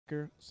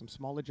quicker, some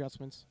small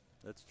adjustments.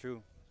 That's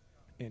true.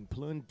 And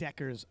Pleun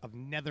Dekkers of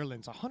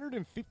Netherlands,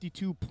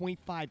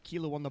 152.5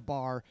 kilo on the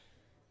bar.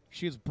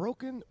 She has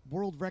broken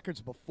world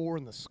records before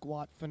in the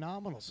squat.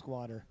 Phenomenal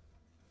squatter.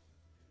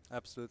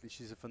 Absolutely,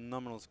 she's a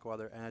phenomenal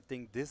squatter, and I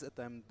think this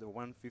attempt, the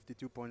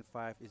 152.5,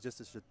 is just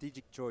a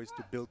strategic choice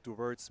to build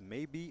towards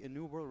maybe a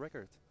new world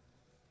record.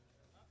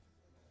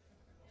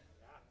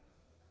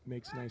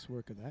 Makes nice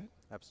work of that.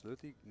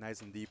 Absolutely,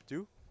 nice and deep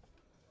too.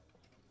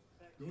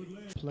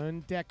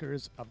 Pleun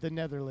Dekkers of the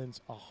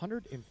Netherlands,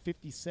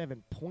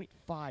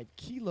 157.5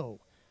 kilo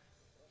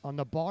on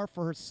the bar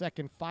for her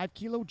second 5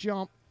 kilo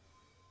jump,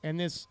 and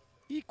this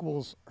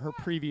equals her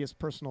previous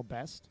personal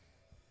best.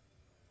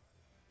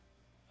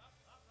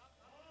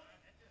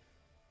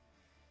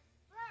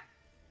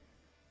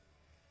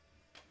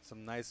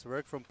 Some nice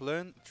work from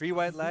Pleun. 3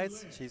 white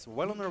lights. She's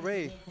well on her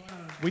way.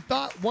 We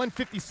thought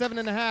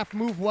 157.5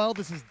 moved well.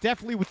 This is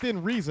definitely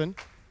within reason.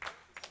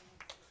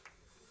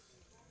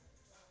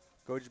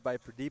 Coached by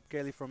Pradeep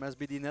Kelly from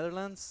SBD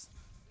Netherlands.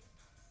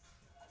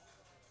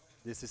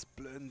 This is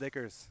Pleun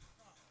Dekkers.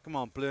 Come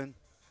on, Pleun.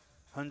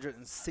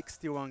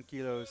 161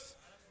 kilos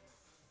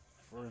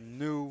for a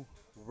new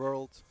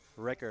world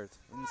record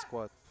in the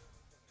squat.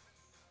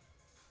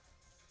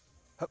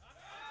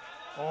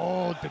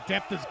 Oh, the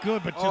depth is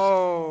good, but just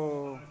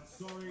oh,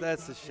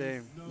 that's a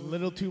shame. a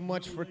little too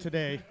much for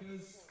today.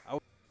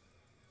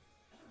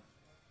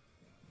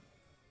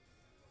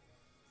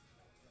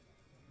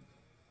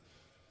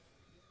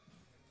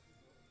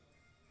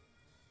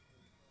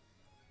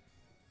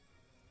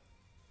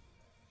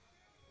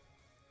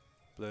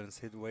 Pleun's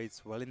hit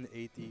weights well in the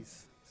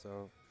 80s,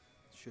 so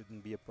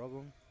shouldn't be a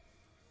problem.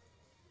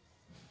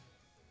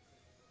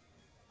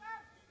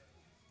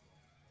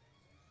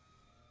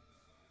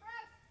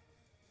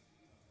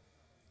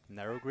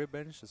 Narrow grip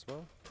bench as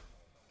well.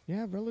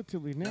 Yeah,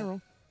 relatively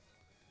narrow.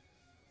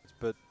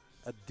 But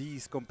at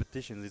these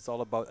competitions, it's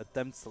all about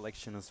attempt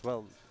selection as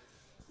well.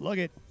 Look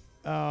at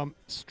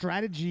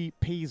strategy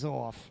pays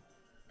off.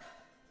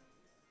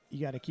 You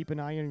got to keep an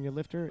eye on your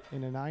lifter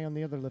and an eye on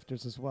the other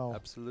lifters as well.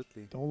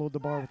 Absolutely. Don't load the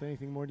bar with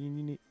anything more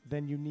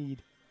than you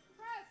need.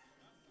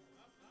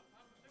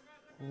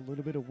 Oh, a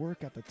little bit of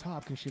work at the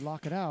top. Can she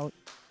lock it out?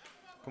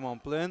 Come on,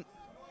 Pleun.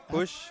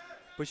 Push.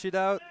 Push it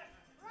out.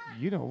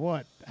 You know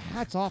what?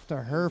 Hats off to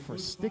her for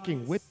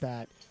sticking with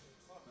that.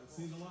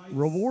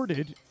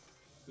 Rewarded.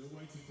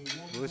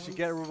 Will she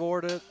get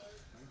rewarded?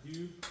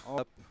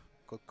 Up,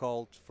 got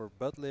called for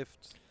butt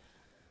lift.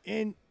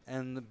 And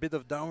a bit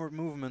of downward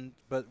movement,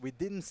 but we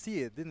didn't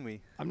see it, didn't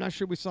we? I'm not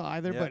sure we saw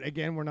either, but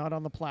again, we're not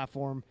on the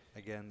platform.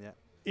 Again, yeah.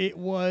 It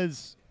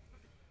was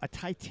a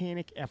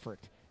titanic effort.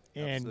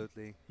 And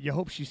absolutely. You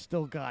hope she's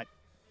still got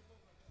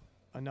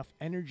enough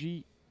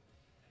energy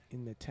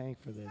in the tank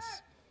for this.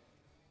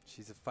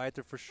 She's a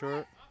fighter for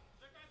sure.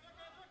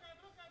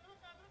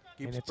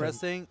 Keeps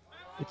pressing.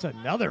 It's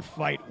another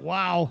fight.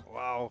 Wow.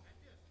 Wow.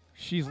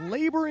 She's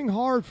laboring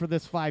hard for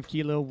this 5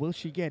 kilo. Will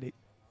she get it?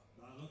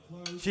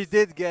 She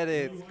did get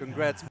it.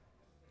 Congrats.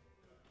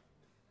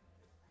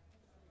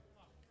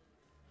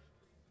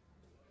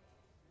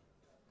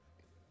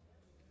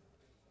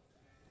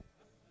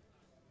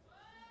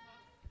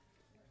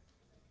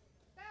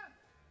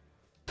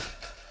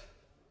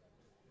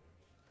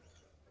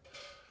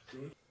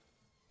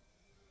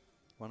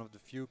 One of the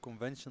few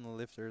conventional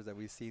lifters that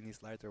we see in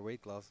these lighter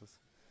weight classes.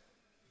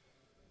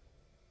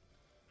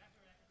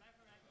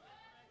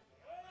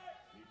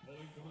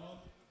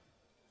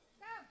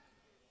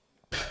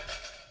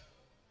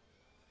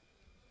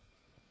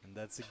 And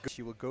that's a good.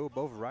 She will go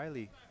above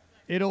Riley.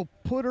 It'll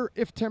put her,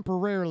 if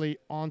temporarily,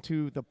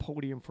 onto the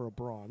podium for a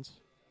bronze.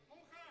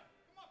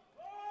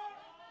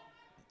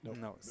 Nope.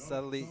 No,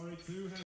 sadly.